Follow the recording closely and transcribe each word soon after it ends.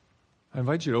I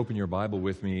invite you to open your Bible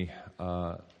with me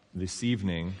this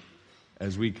evening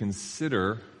as we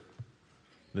consider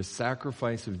the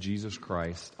sacrifice of Jesus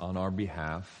Christ on our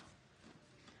behalf,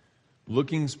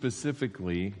 looking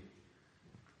specifically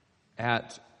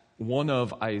at one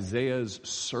of Isaiah's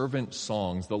servant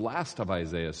songs, the last of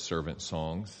Isaiah's servant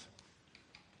songs,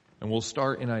 and we'll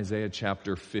start in Isaiah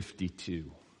chapter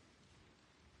 52.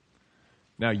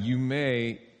 Now, you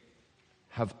may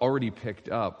have already picked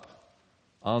up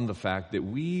on the fact that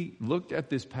we looked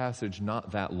at this passage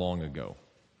not that long ago.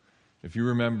 If you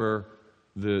remember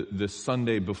the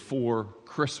Sunday before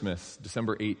Christmas,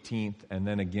 December 18th, and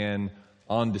then again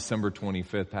on December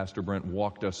 25th, Pastor Brent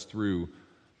walked us through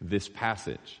this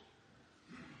passage.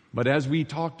 But as we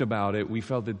talked about it, we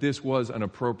felt that this was an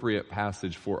appropriate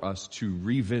passage for us to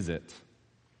revisit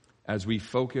as we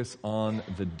focus on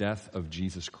the death of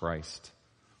Jesus Christ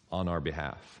on our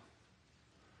behalf.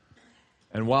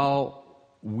 And while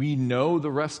we know the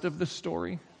rest of the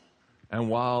story, and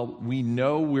while we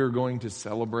know we're going to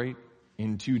celebrate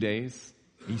in 2 days,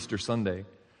 Easter Sunday,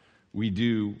 we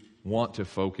do want to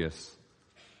focus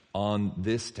on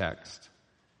this text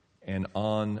and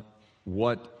on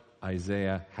what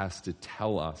Isaiah has to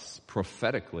tell us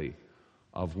prophetically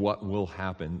of what will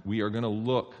happen. We are going to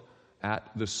look at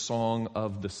the song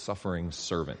of the suffering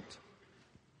servant.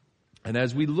 And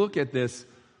as we look at this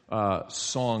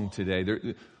song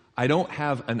today, I don't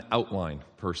have an outline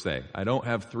per se. I don't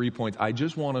have 3 points. I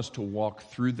just want us to walk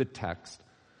through the text.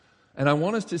 And I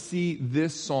want us to see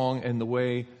this song and the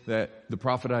way that the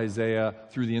prophet Isaiah,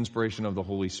 through the inspiration of the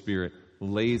Holy Spirit,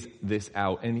 lays this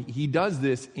out. And he does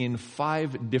this in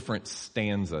 5 different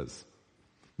stanzas.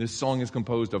 This song is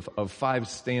composed of 5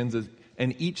 stanzas,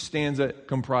 and each stanza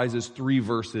comprises 3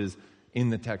 verses in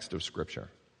the text of Scripture.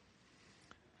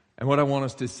 And what I want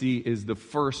us to see is the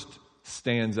first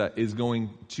stanza is going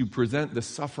to present the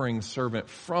suffering servant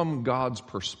from God's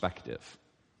perspective.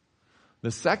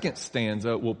 The second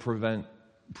stanza will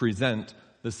present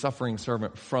the suffering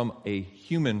servant from a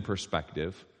human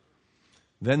perspective.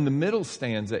 Then the middle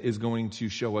stanza is going to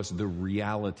show us the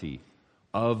reality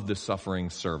of the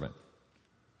suffering servant.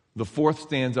 The fourth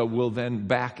stanza will then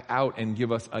back out and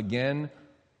give us again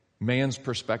man's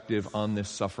perspective on this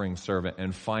suffering servant.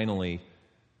 And finally,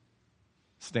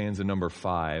 stanza number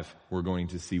 5, we're going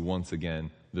to see once again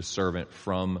the servant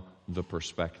from the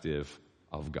perspective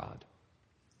of God.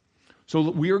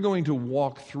 So we are going to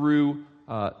walk through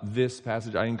this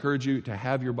passage. I encourage you to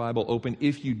have your Bible open.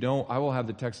 If you don't, I will have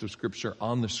the text of Scripture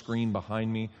on the screen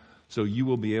behind me, so you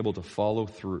will be able to follow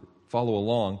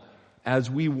along as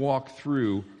we walk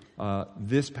through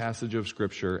this passage of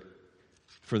Scripture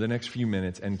for the next few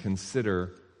minutes and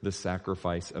consider the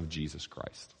sacrifice of Jesus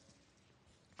Christ.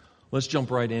 Let's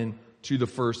jump right in to the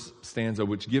first stanza,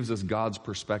 which gives us God's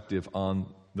perspective on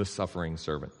the suffering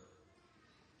servant.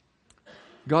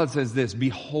 God says this,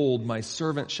 "Behold, my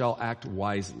servant shall act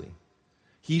wisely.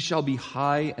 He shall be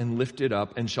high and lifted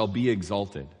up and shall be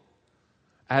exalted.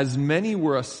 As many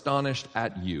were astonished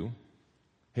at you,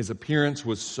 his appearance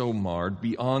was so marred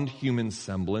beyond human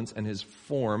semblance and his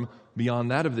form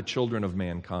beyond that of the children of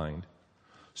mankind.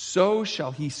 So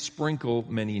shall he sprinkle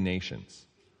many nations.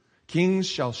 Kings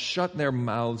shall shut their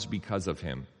mouths because of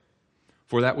him.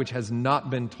 For that which has not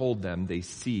been told them they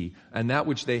see, and that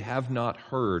which they have not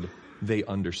heard they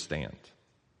understand."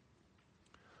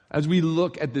 As we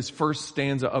look at this first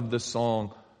stanza of the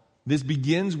song, this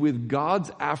begins with God's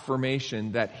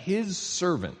affirmation that his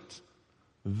servant,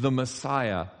 the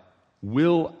Messiah,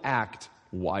 will act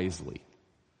wisely.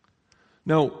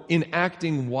 Now, in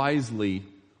acting wisely,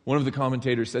 one of the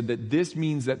commentators said that this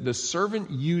means that the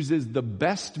servant uses the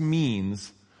best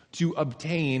means to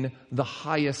obtain the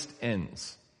highest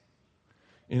ends.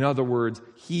 In other words,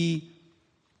 he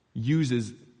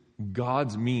uses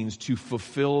God's means to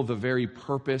fulfill the very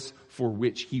purpose for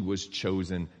which he was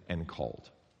chosen and called.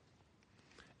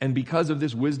 And because of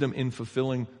this wisdom in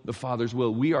fulfilling the Father's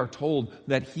will, we are told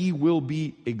that he will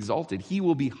be exalted. He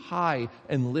will be high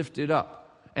and lifted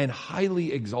up and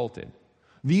highly exalted.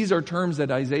 These are terms that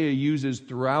Isaiah uses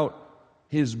throughout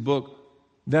his book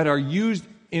that are used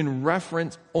in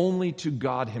reference only to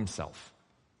God himself.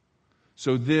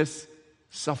 So this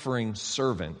suffering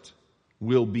servant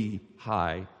will be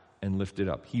high and lifted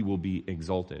up. He will be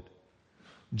exalted.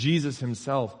 Jesus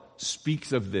himself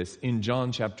speaks of this in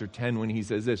John chapter 10 when he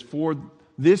says this, "For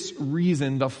this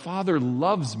reason the Father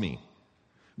loves me,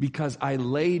 because I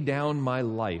lay down my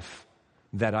life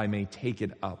that I may take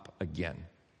it up again."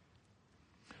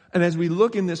 And as we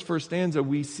look in this first stanza,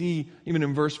 we see, even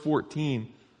in verse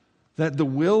 14, that the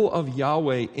will of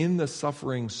Yahweh in the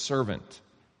suffering servant,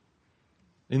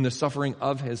 in the suffering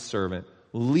of his servant,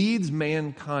 leads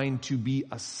mankind to be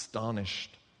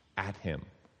astonished at him.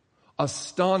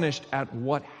 Astonished at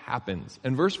what happens.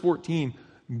 And verse 14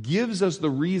 gives us the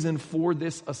reason for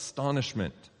this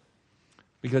astonishment.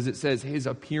 Because it says his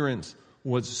appearance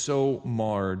was so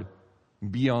marred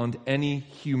beyond any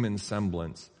human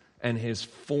semblance, and his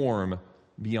form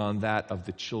beyond that of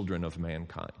the children of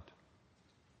mankind.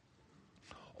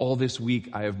 All this week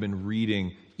I have been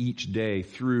reading each day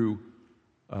through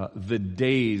the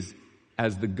days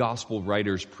as the gospel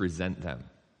writers present them,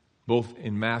 both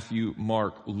in Matthew,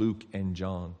 Mark, Luke, and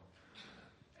John.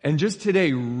 And just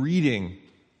today reading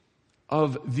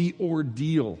of the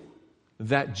ordeal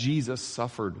that Jesus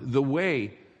suffered, the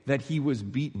way that he was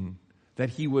beaten, that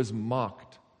he was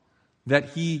mocked, that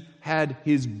he had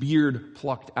his beard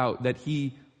plucked out, that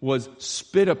he was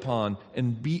spit upon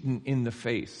and beaten in the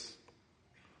face,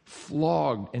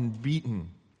 flogged and beaten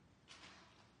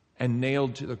and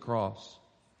nailed to the cross.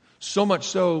 So much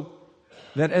so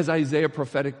that, as Isaiah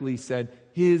prophetically said,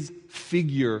 his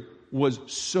figure was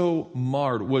so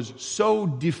marred, was so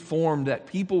deformed that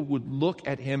people would look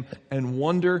at him and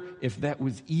wonder if that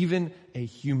was even a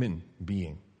human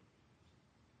being.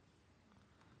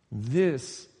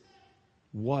 This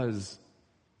was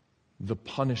the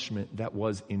punishment that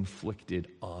was inflicted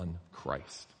on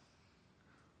Christ.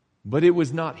 But it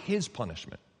was not his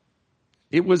punishment.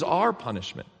 It was our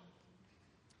punishment.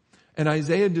 And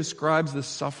Isaiah describes the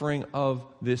suffering of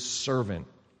this servant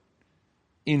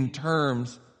in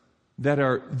terms that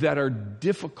are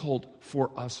difficult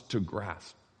for us to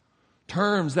grasp.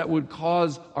 Terms that would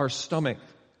cause our stomach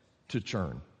to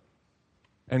churn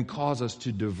and cause us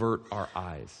to divert our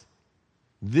eyes.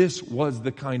 This was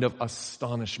the kind of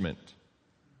astonishment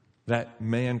that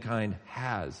mankind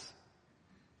has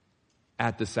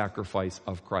at the sacrifice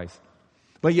of Christ.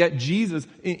 But yet Jesus,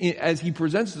 as he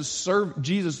presents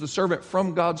Jesus the servant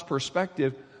from God's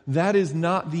perspective, that is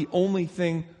not the only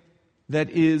thing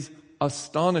that is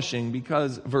astonishing,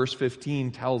 because verse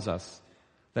 15 tells us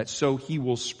that so he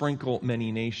will sprinkle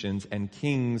many nations and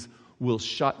kings will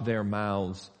shut their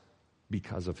mouths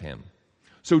because of him.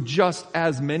 So just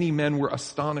as many men were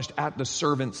astonished at the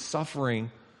servant's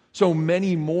suffering, so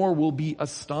many more will be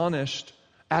astonished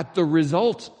at the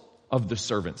result of the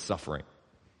servant's suffering,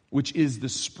 which is the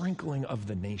sprinkling of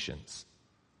the nations.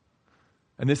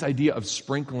 And this idea of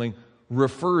sprinkling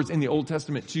refers in the Old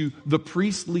Testament to the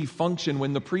priestly function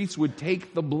when the priests would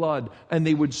take the blood and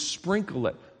they would sprinkle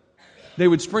it. They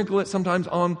would sprinkle it sometimes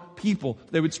on people.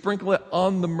 They would sprinkle it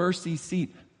on the mercy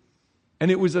seat. And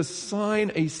it was a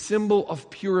sign, a symbol of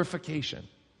purification.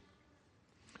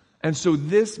 And so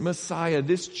this Messiah,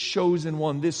 this chosen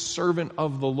one, this servant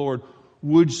of the Lord,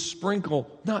 would sprinkle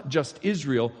not just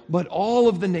Israel, but all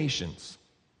of the nations.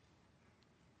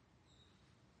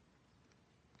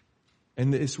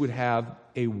 And this would have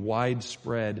a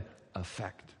widespread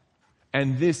effect.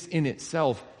 And this in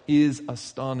itself is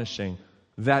astonishing,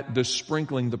 that the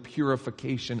sprinkling, the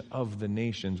purification of the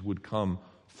nations would come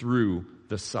through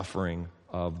the suffering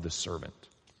of the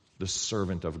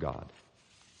servant of God.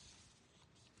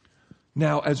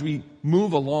 Now, as we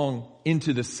move along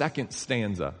into the second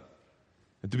stanza,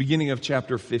 at the beginning of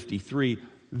chapter 53,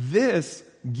 this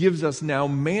gives us now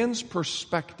man's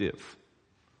perspective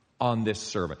on this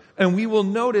servant. And we will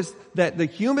notice that the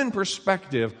human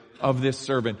perspective of this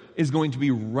servant is going to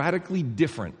be radically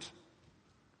different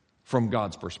from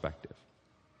God's perspective.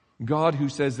 God, who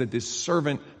says that this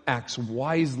servant acts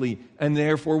wisely and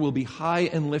therefore will be high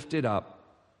and lifted up,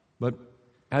 but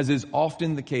as is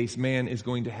often the case, man is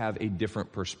going to have a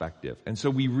different perspective. And so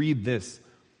we read this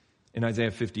in Isaiah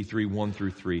 53, 1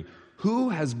 through 3. Who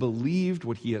has believed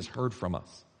what he has heard from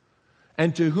us?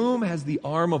 And to whom has the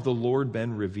arm of the Lord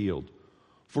been revealed?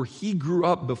 For he grew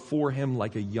up before him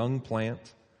like a young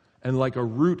plant and like a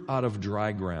root out of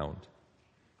dry ground.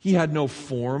 He had no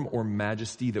form or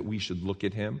majesty that we should look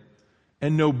at him,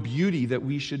 and no beauty that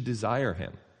we should desire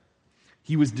him.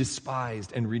 He was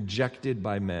despised and rejected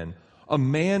by men, a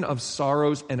man of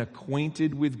sorrows and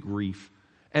acquainted with grief,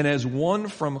 and as one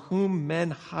from whom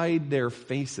men hide their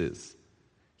faces.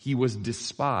 He was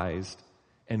despised,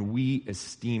 and we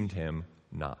esteemed him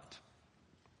not.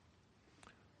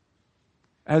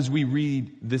 As we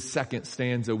read this second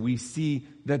stanza, we see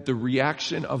that the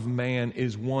reaction of man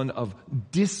is one of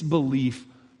disbelief,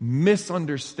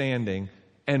 misunderstanding,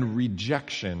 and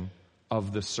rejection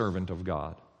of the servant of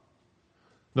God.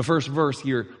 The first verse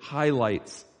here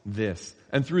highlights this,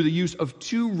 and through the use of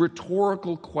two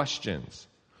rhetorical questions.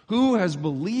 Who has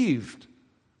believed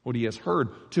what he has heard?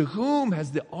 To whom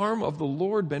has the arm of the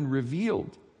Lord been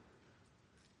revealed?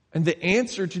 And the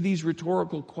answer to these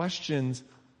rhetorical questions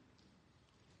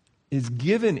is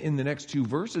given in the next two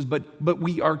verses, but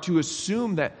we are to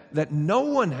assume that no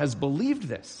one has believed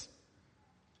this.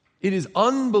 It is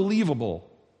unbelievable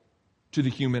to the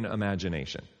human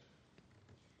imagination.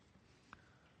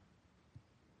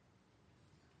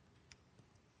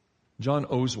 John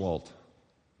Oswalt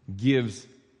gives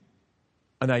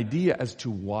an idea as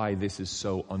to why this is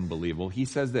so unbelievable. He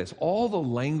says this: all the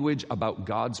language about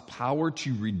God's power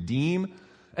to redeem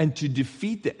and to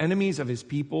defeat the enemies of his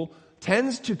people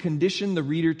tends to condition the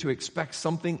reader to expect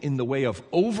something in the way of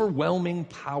overwhelming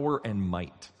power and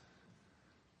might,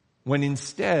 when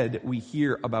instead we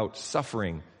hear about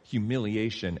suffering,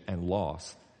 humiliation, and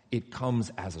loss. It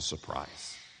comes as a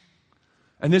surprise.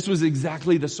 And this was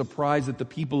exactly the surprise that the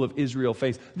people of Israel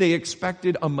faced. They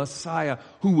expected a Messiah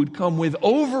who would come with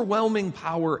overwhelming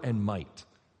power and might.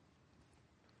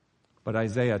 But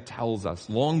Isaiah tells us,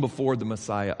 long before the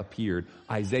Messiah appeared,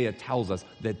 Isaiah tells us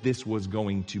that this was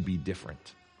going to be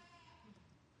different.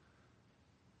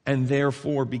 And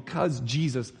therefore, because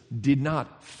Jesus did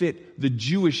not fit the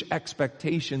Jewish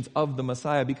expectations of the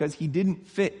Messiah, because he didn't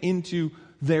fit into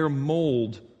their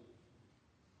mold,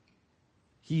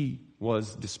 he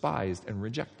was despised and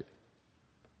rejected.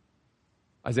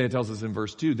 Isaiah tells us in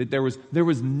verse 2 that there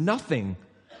was nothing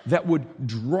that would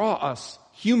draw us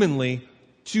humanly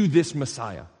to this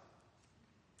Messiah.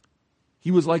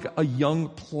 He was like a young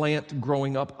plant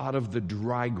growing up out of the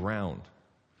dry ground,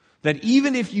 that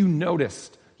even if you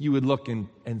noticed, you would look and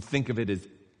think of it as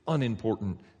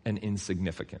unimportant and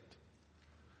insignificant.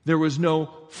 There was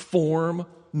no form,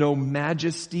 no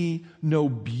majesty, no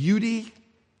beauty,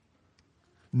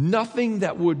 nothing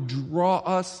that would draw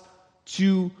us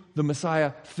to the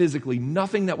Messiah physically,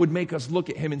 nothing that would make us look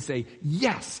at him and say,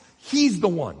 yes, he's the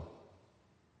one.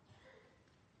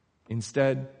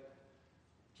 Instead,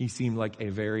 he seemed like a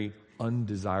very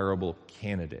undesirable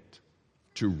candidate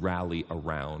to rally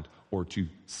around or to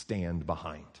stand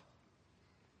behind.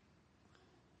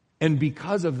 And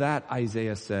because of that,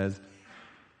 Isaiah says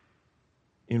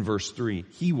in verse 3,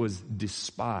 he was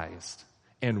despised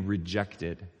and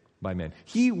rejected by men.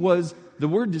 The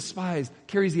word despised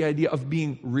carries the idea of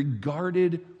being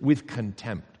regarded with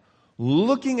contempt,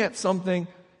 looking at something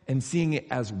and seeing it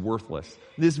as worthless.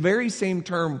 This very same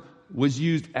term was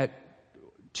used at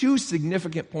two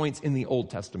significant points in the Old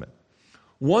Testament.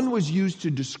 One was used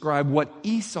to describe what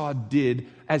Esau did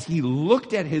as he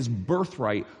looked at his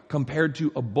birthright compared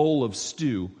to a bowl of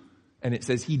stew, and it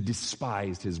says he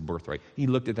despised his birthright. He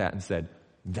looked at that and said,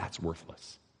 that's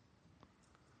worthless.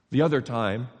 Another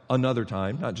time,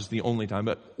 not just the only time,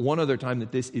 but one other time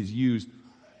that this is used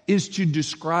is to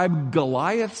describe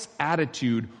Goliath's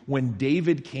attitude when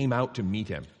David came out to meet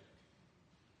him.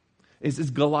 It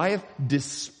says Goliath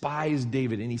despised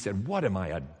David, and he said, what am I,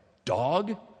 a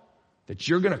dog? That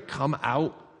you're going to come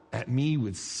out at me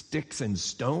with sticks and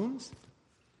stones?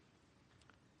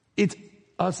 It's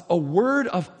a word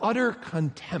of utter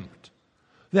contempt.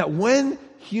 That when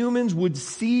humans would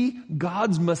see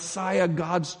God's Messiah,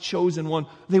 God's chosen one,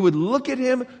 they would look at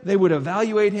him, they would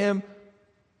evaluate him,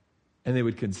 and they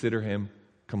would consider him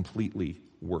completely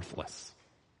worthless.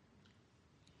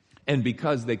 And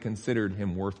because they considered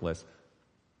him worthless,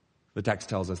 the text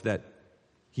tells us that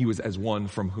he was as one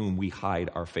from whom we hide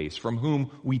our face, from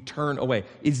whom we turn away.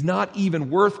 It's not even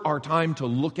worth our time to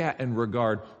look at and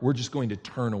regard. We're just going to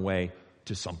turn away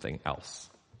to something else.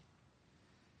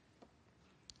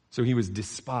 So he was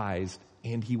despised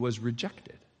and he was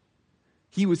rejected.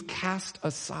 He was cast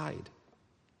aside.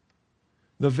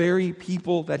 The very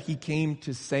people that he came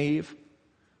to save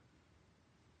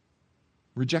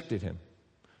rejected him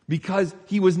because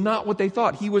he was not what they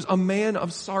thought. He was a man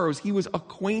of sorrows. He was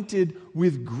acquainted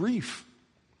with grief.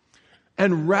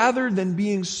 And rather than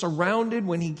being surrounded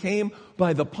when he came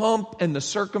by the pomp and the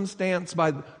circumstance,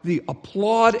 by the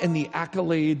applaud and the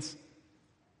accolades,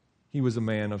 he was a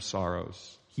man of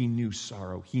sorrows. He knew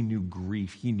sorrow. He knew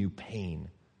grief. He knew pain.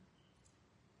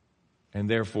 And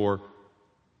therefore,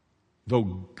 though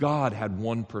God had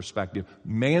one perspective,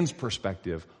 man's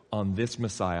perspective on this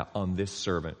Messiah, on this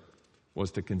servant,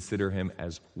 was to consider him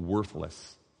as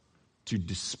worthless, to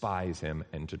despise him,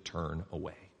 and to turn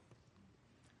away.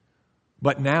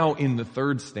 But now in the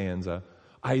third stanza,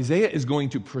 Isaiah is going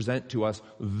to present to us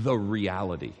the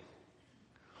reality.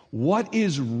 What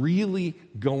is really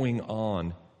going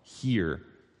on here?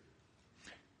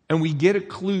 And we get a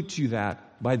clue to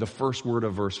that by the first word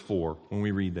of verse 4 when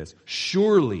we read this.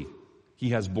 Surely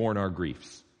he has borne our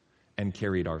griefs and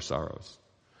carried our sorrows.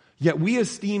 Yet we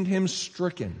esteemed him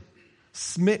stricken,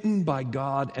 smitten by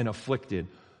God and afflicted.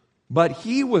 But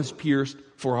he was pierced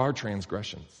for our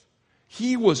transgressions.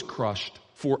 He was crushed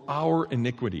for our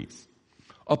iniquities.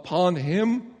 Upon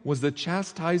him was the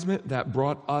chastisement that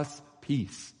brought us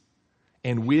peace,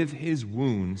 and with his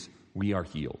wounds we are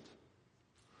healed.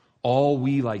 All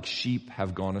we like sheep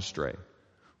have gone astray.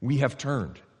 We have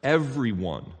turned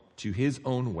everyone to his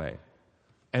own way,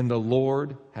 and the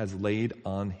Lord has laid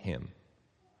on him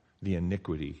the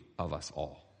iniquity of us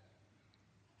all.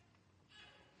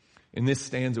 In this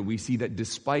stanza, we see that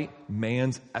despite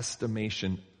man's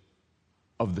estimation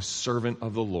of the servant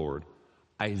of the Lord,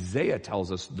 Isaiah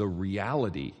tells us the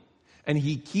reality. And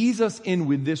he keys us in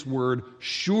with this word,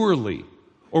 surely.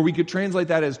 Or we could translate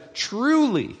that as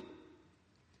truly.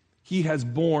 He has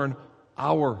borne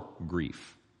our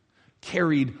grief,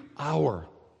 carried our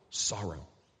sorrow.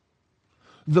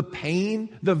 The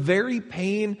pain, the very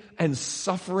pain and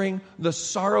suffering, the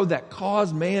sorrow that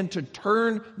caused man to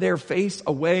turn their face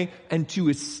away and to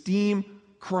esteem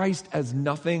Christ as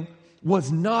nothing,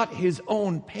 was not his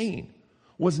own pain,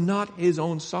 was not his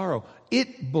own sorrow.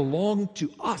 It belonged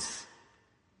to us.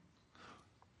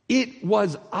 It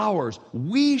was ours.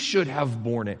 We should have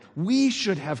borne it. We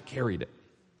should have carried it.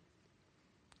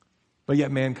 But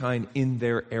yet mankind, in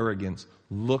their arrogance,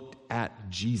 looked at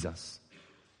Jesus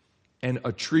and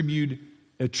attributed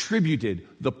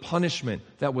the punishment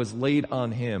that was laid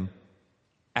on him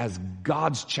as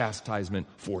God's chastisement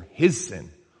for his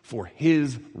sin, for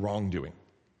his wrongdoing.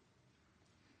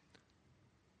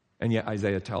 And yet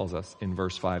Isaiah tells us in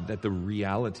verse 5 that the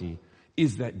reality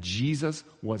is that Jesus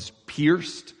was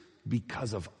pierced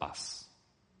because of us.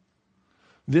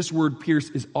 This word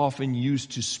pierce is often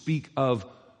used to speak of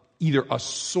either a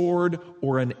sword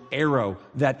or an arrow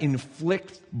that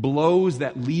inflict blows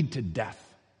that lead to death.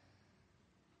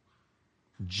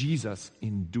 Jesus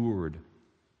endured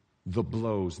the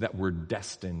blows that were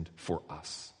destined for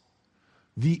us,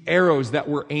 the arrows that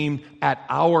were aimed at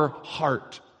our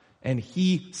heart, and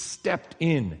he stepped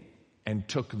in and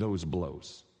took those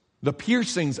blows. The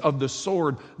piercings of the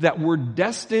sword that were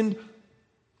destined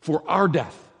for our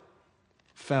death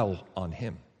fell on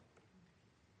him.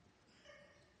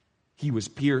 He was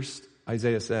pierced,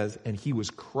 Isaiah says, and he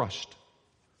was crushed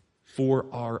for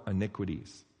our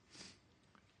iniquities.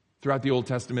 Throughout the Old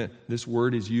Testament, this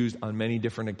word is used on many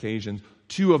different occasions.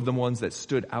 Two of the ones that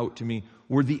stood out to me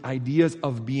were the ideas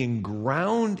of being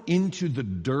ground into the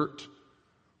dirt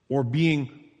or being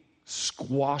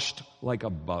squashed like a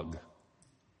bug.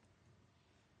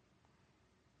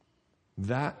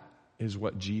 That is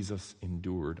what Jesus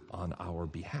endured on our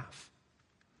behalf.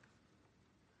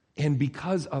 And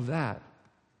because of that,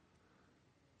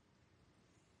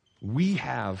 we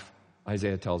have,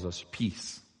 Isaiah tells us,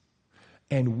 peace.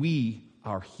 And we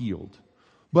are healed.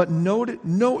 But note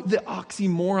the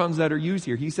oxymorons that are used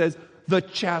here. He says, the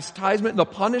chastisement, the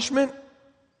punishment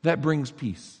that brings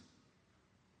peace.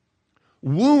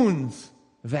 Wounds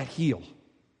that heal.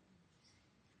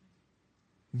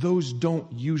 Those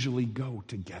don't usually go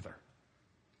together.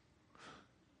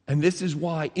 And this is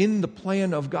why in the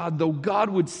plan of God, though God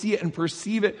would see it and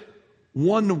perceive it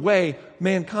one way,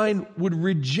 mankind would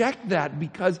reject that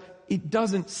because it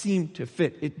doesn't seem to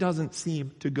fit. It doesn't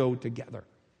seem to go together.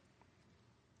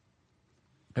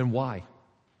 And why?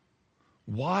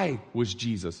 Why was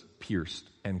Jesus pierced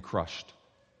and crushed?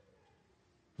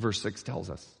 Verse 6 tells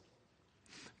us,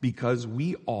 because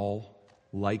we all,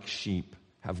 like sheep,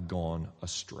 have gone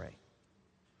astray.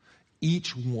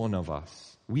 Each one of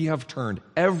us, we have turned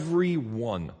every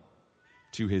one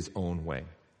to his own way.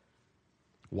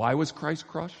 Why was Christ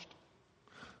crushed?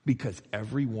 Because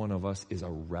every one of us is a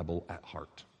rebel at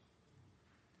heart.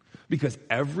 Because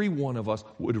every one of us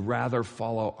would rather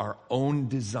follow our own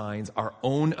designs, our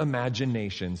own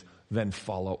imaginations, than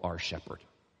follow our shepherd.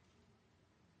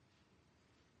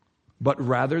 But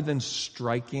rather than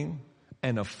striking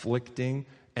and afflicting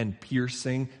and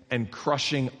piercing and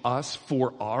crushing us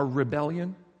for our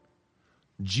rebellion,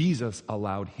 Jesus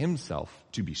allowed himself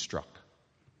to be struck,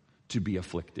 to be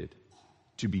afflicted,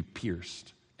 to be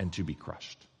pierced, and to be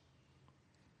crushed.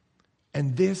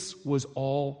 And this was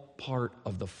all part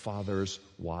of the Father's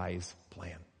wise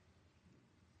plan.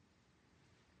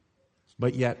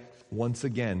 But yet, once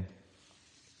again,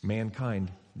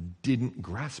 mankind didn't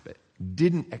grasp it,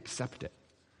 didn't accept it.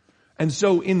 And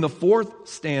so in the fourth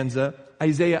stanza,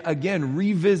 Isaiah again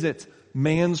revisits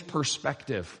man's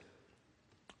perspective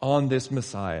on this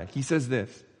Messiah. He says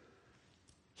this,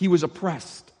 he was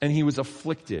oppressed and he was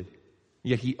afflicted,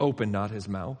 yet he opened not his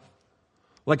mouth.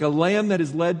 Like a lamb that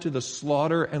is led to the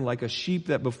slaughter, and like a sheep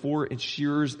that before its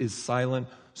shearers is silent,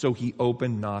 so he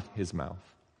opened not his mouth.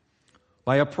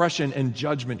 By oppression and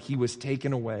judgment he was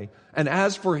taken away. And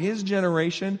as for his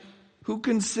generation, who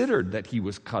considered that he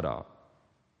was cut off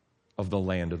of the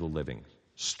land of the living?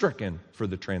 stricken for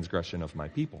the transgression of my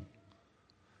people.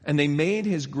 And they made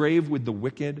his grave with the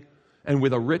wicked and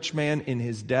with a rich man in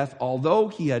his death, although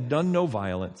he had done no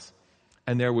violence,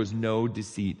 and there was no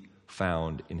deceit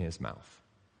found in his mouth.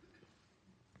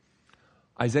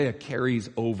 Isaiah carries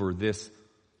over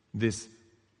this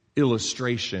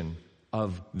illustration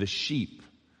of the sheep.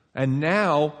 And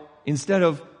now, instead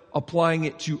of applying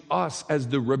it to us as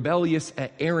the rebellious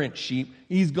and errant sheep,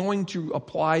 he's going to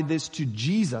apply this to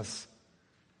Jesus.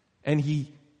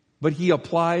 But he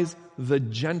applies the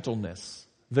gentleness,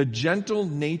 the gentle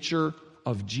nature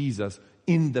of Jesus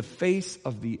in the face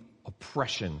of the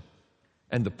oppression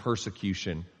and the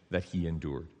persecution that he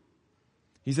endured.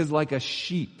 He says, like a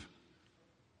sheep,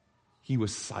 he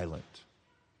was silent,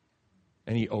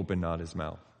 and he opened not his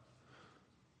mouth.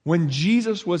 When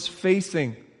Jesus was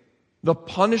facing the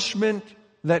punishment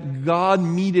that God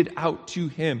meted out to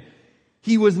him,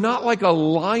 he was not like a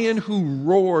lion who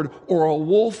roared or a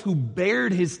wolf who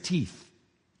bared his teeth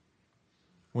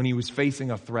when he was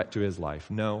facing a threat to his life.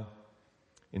 No,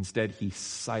 instead he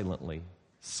silently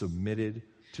submitted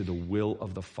to the will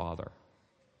of the Father,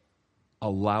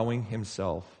 allowing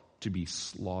himself to be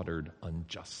slaughtered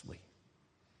unjustly.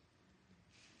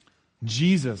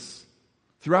 Jesus,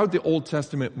 throughout the Old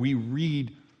Testament, we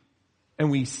read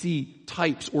and we see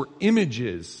types or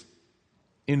images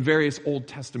in various Old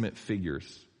Testament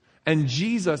figures. And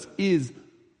Jesus is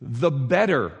the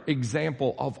better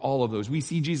example of all of those. We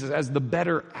see Jesus as the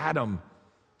better Adam.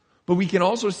 But we can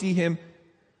also see him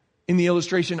in the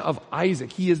illustration of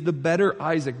Isaac. He is the better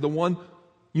Isaac. The one,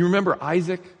 you remember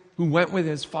Isaac who went with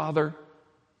his father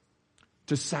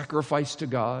to sacrifice to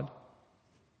God?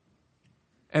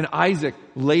 And Isaac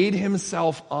laid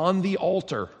himself on the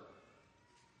altar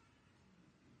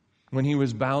when he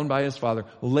was bound by his father,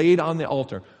 laid on the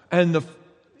altar. And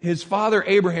his father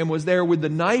Abraham was there with the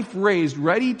knife raised,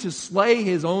 ready to slay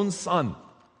his own son.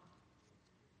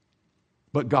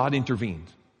 But God intervened.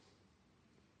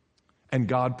 And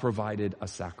God provided a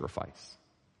sacrifice.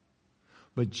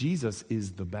 But Jesus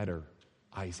is the better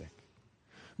Isaac,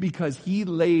 because he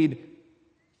laid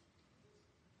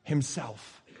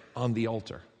himself on the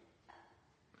altar.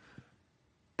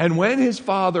 And when his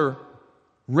father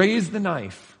raised the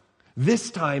knife,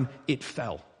 this time it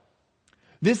fell.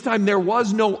 This time there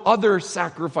was no other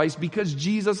sacrifice, because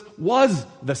Jesus was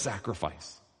the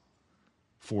sacrifice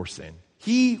for sin.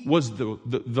 He was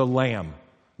the lamb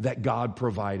that God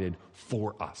provided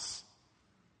for us,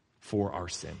 for our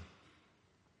sin.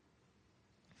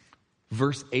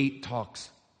 Verse 8 talks,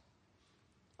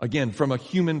 again, from a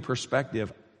human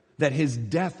perspective, that his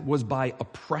death was by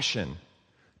oppression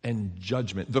and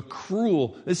judgment.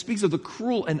 This speaks of the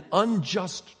cruel and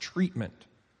unjust treatment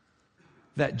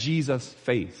that Jesus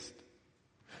faced.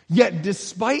 Yet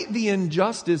despite the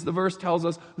injustice, the verse tells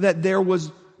us that there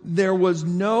was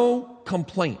no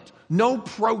complaint, no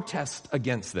protest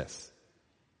against this.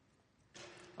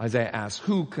 Isaiah asks,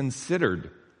 who considered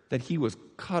that he was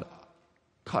cut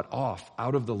off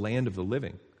out of the land of the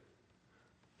living?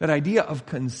 That idea of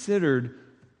considered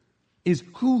is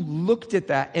who looked at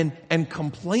that and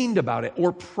complained about it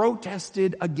or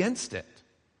protested against it.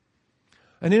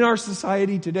 And in our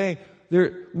society today,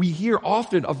 we hear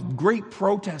often of great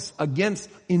protests against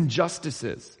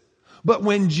injustices. But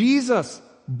when Jesus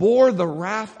bore the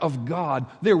wrath of God,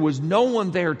 there was no one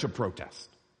there to protest.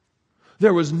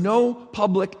 There was no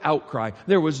public outcry.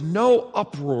 There was no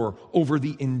uproar over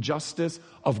the injustice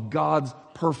of God's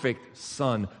perfect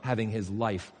Son having his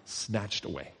life snatched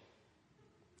away,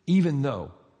 even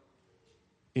though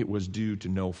it was due to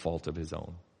no fault of his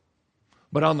own.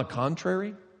 But on the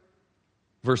contrary,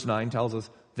 verse 9 tells us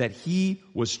that he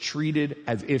was treated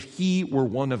as if he were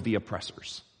one of the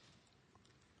oppressors.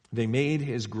 They made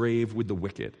his grave with the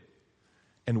wicked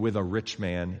and with a rich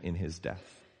man in his death.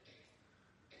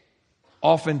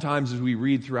 Oftentimes, as we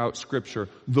read throughout Scripture,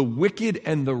 the wicked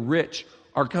and the rich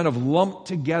are kind of lumped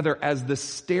together as the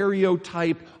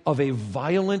stereotype of a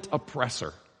violent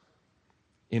oppressor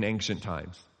in ancient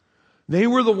times. They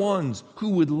were the ones who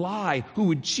would lie, who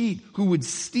would cheat, who would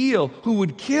steal, who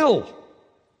would kill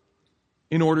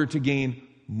in order to gain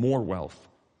more wealth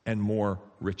and more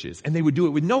riches. And they would do it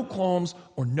with no qualms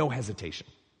or no hesitation.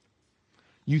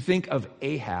 You think of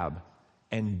Ahab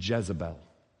and Jezebel.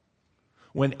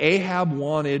 When Ahab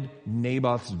wanted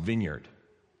Naboth's vineyard,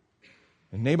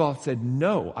 and Naboth said,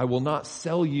 no, I will not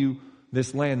sell you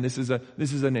this land. This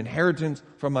is an inheritance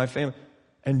from my family.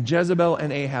 And Jezebel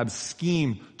and Ahab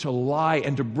scheme to lie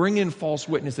and to bring in false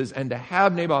witnesses and to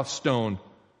have Naboth stoned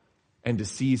and to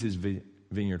seize his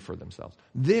vineyard for themselves.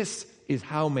 This is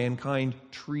how mankind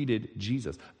treated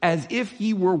Jesus, as if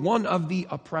he were one of the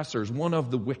oppressors, one of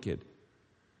the wicked.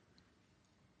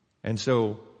 And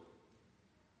so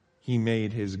they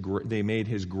made his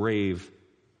grave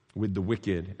with the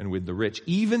wicked and with the rich,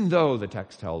 even though the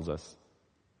text tells us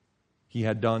he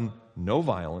had done no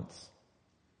violence,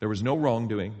 there was no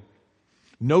wrongdoing,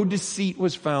 no deceit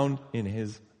was found in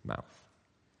his mouth.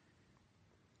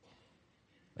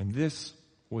 And this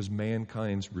was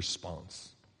mankind's response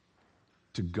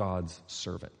to God's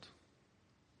servant.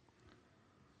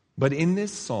 But in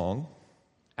this song,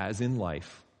 as in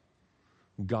life,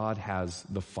 God has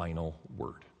the final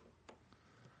word.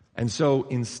 And so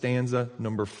in stanza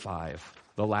number 5,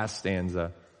 the last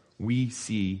stanza, we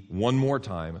see one more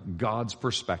time God's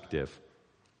perspective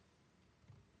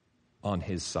on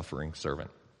his suffering servant.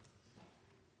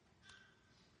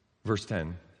 Verse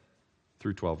 10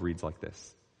 through 12 reads like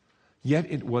this.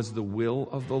 Yet it was the will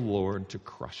of the Lord to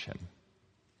crush him.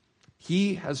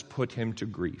 He has put him to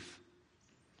grief.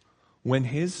 When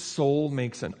his soul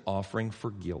makes an offering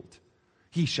for guilt,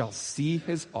 he shall see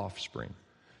his offspring.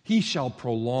 He shall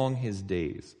prolong his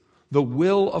days. The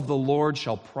will of the Lord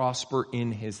shall prosper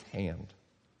in his hand.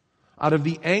 Out of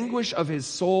the anguish of his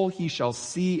soul he shall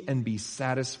see and be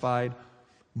satisfied.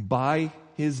 By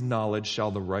his knowledge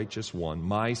shall the righteous one,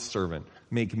 my servant,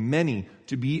 make many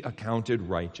to be accounted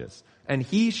righteous, and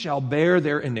he shall bear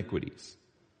their iniquities.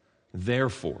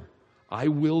 Therefore, I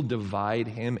will divide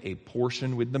him a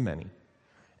portion with the many,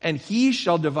 and he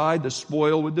shall divide the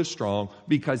spoil with the strong,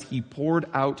 because he poured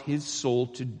out his soul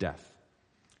to death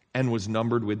and was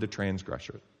numbered with the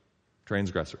transgressors.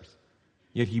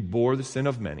 Yet he bore the sin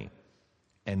of many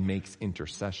and makes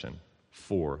intercession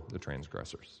for the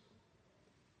transgressors.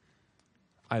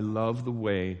 I love the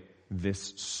way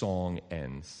this song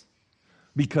ends,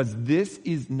 because this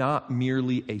is not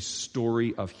merely a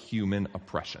story of human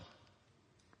oppression.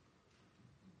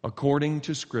 According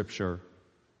to Scripture,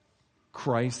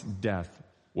 Christ's death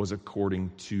was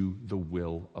according to the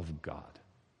will of God.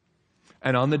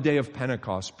 And on the day of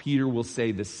Pentecost, Peter will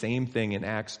say the same thing in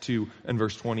Acts 2 and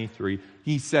verse 23.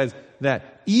 He says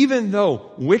that even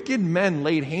though wicked men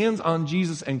laid hands on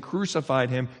Jesus and crucified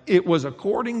him, it was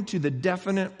according to the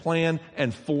definite plan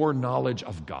and foreknowledge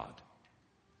of God.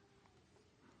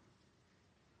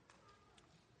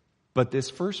 But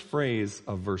this first phrase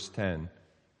of verse 10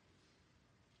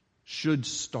 should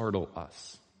startle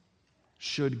us,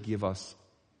 should give us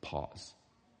pause.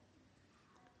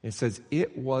 It says,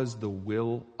 it was the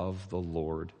will of the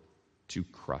Lord to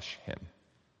crush him.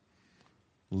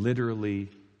 Literally,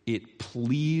 it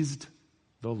pleased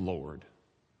the Lord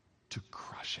to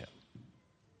crush him.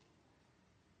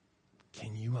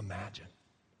 Can you imagine?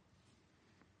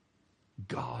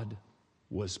 God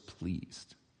was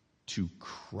pleased to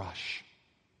crush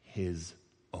his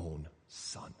own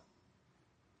son.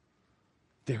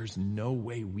 There's no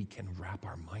way we can wrap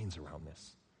our minds around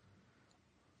this.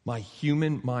 My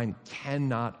human mind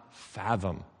cannot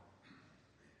fathom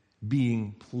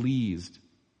being pleased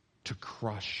to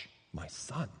crush my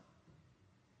son.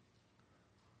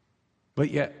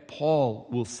 But yet, Paul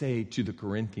will say to the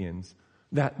Corinthians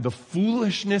that the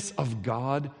foolishness of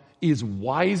God is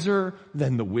wiser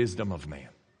than the wisdom of man.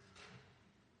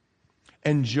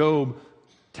 And Job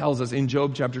tells us in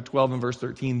Job chapter 12 and verse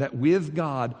 13 that with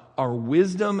God are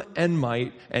wisdom and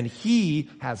might, and he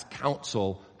has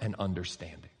counsel and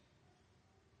understanding.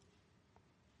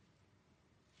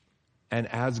 And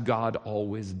as God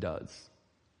always does,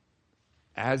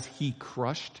 as he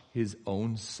crushed his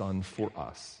own son for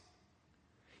us,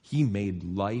 he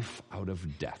made life out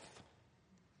of death.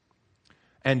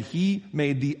 And he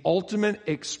made the ultimate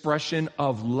expression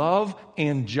of love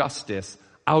and justice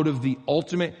out of the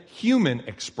ultimate human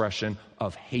expression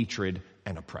of hatred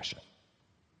and oppression.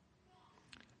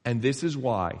 And this is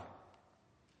why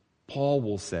Paul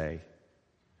will say,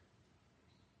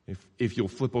 if you'll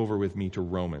flip over with me to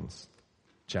Romans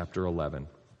chapter 11,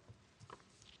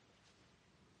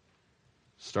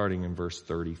 starting in verse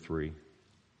 33.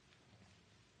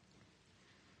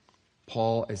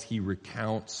 Paul, as he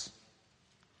recounts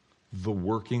the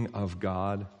working of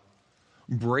God,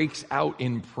 breaks out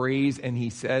in praise, and he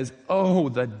says, "Oh,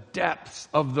 the depths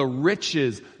of the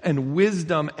riches and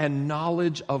wisdom and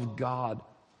knowledge of God.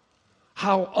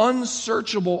 How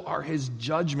unsearchable are his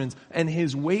judgments and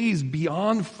his ways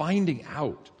beyond finding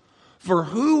out. For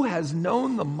who has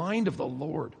known the mind of the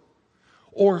Lord?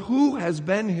 Or who has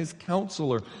been his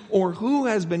counselor? Or who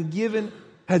has given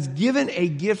a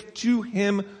gift to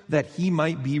him that he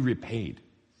might be repaid?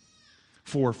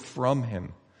 For from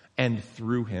him and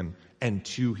through him and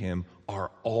to him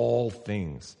are all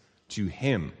things. To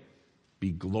him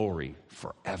be glory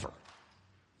forever.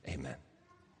 Amen."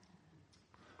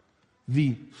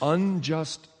 The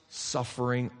unjust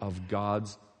suffering of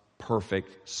God's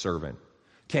perfect servant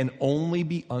can only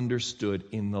be understood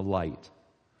in the light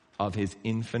of his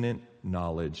infinite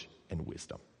knowledge and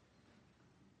wisdom.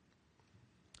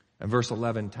 And verse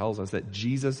 11 tells us that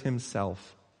Jesus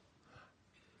himself,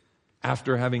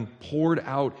 after having poured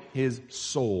out his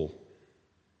soul,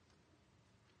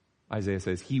 Isaiah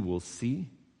says he will see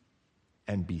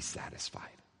and be satisfied.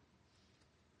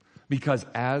 Because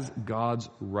as God's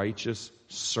righteous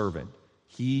servant,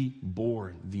 he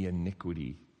bore the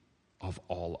iniquity of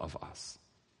all of us.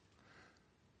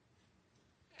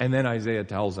 And then Isaiah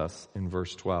tells us in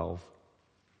verse 12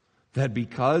 that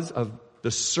because of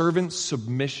the servant's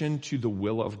submission to the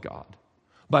will of God,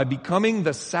 by becoming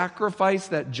the sacrifice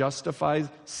that justifies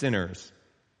sinners,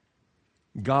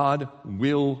 God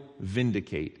will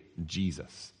vindicate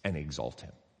Jesus and exalt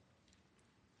him.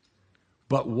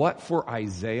 But what for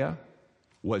Isaiah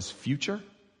was future?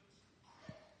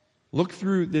 Look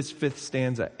through this 5th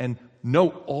stanza and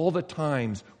note all the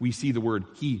times we see the word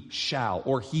he shall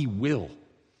or he will.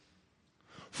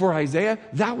 For Isaiah,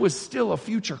 that was still a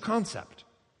future concept.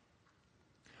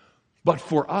 But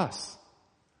for us,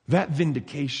 that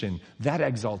vindication, that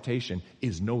exaltation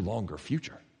is no longer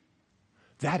future.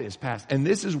 That is past. And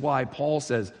this is why Paul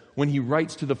says, when he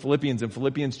writes to the Philippians in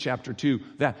Philippians chapter 2,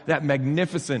 that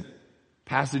magnificent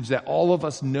passage that all of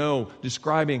us know,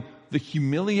 describing the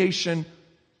humiliation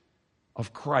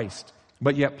of Christ.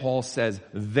 But yet Paul says,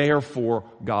 therefore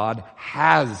God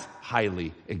has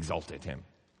highly exalted him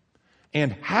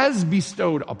and has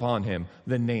bestowed upon him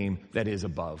the name that is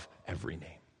above every name.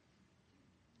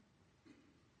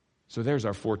 So there's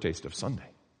our foretaste of Sunday.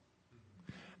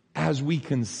 As we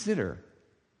consider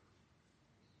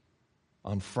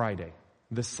on Friday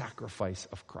the sacrifice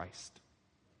of Christ,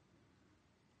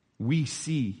 we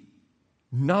see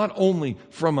not only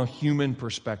from a human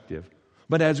perspective,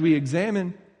 but as we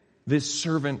examine this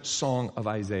servant song of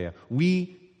Isaiah,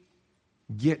 we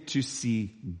get to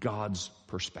see God's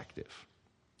perspective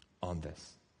on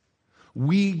this.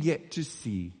 We get to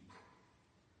see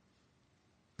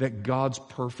that God's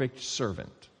perfect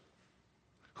servant,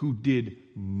 who did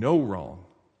no wrong,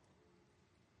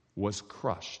 was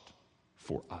crushed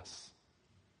for us,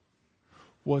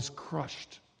 was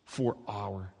crushed for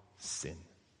our sin.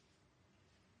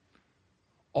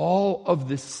 All of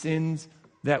the sins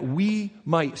that we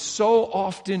might so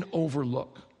often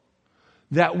overlook,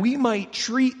 that we might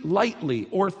treat lightly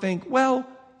or think, well,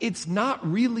 it's not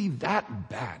really that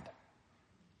bad.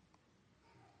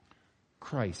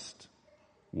 Christ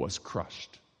was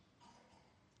crushed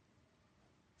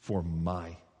for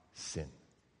my sin.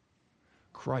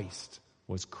 Christ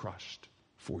was crushed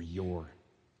for your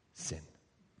sin.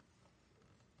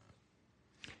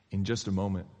 In just a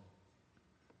moment,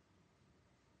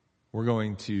 we're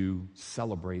going to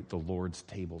celebrate the Lord's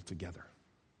table together.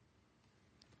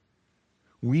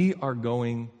 We are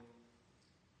going,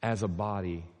 as a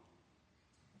body,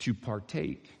 to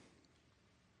partake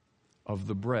of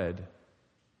the bread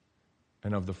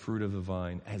and of the fruit of the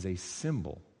vine as a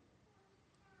symbol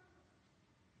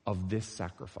of this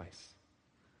sacrifice.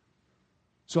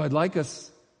 So I'd like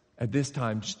us at this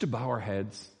time just to bow our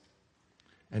heads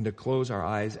and to close our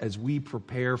eyes as we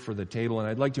prepare for the table. And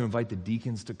I'd like to invite the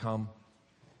deacons to come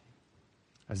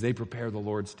as they prepare the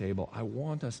Lord's table. I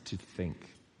want us to think,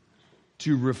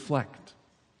 to reflect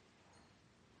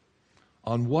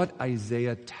on what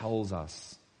Isaiah tells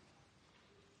us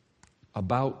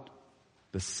about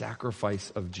the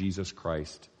sacrifice of Jesus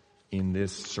Christ in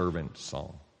this servant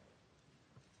song.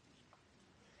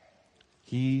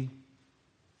 He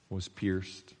was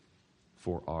pierced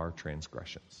for our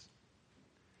transgressions.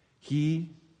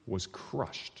 He was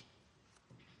crushed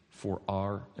for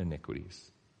our iniquities.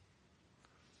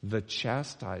 The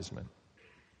chastisement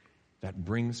that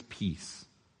brings peace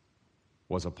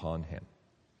was upon him.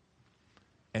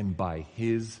 And by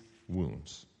his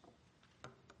wounds,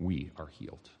 we are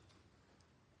healed.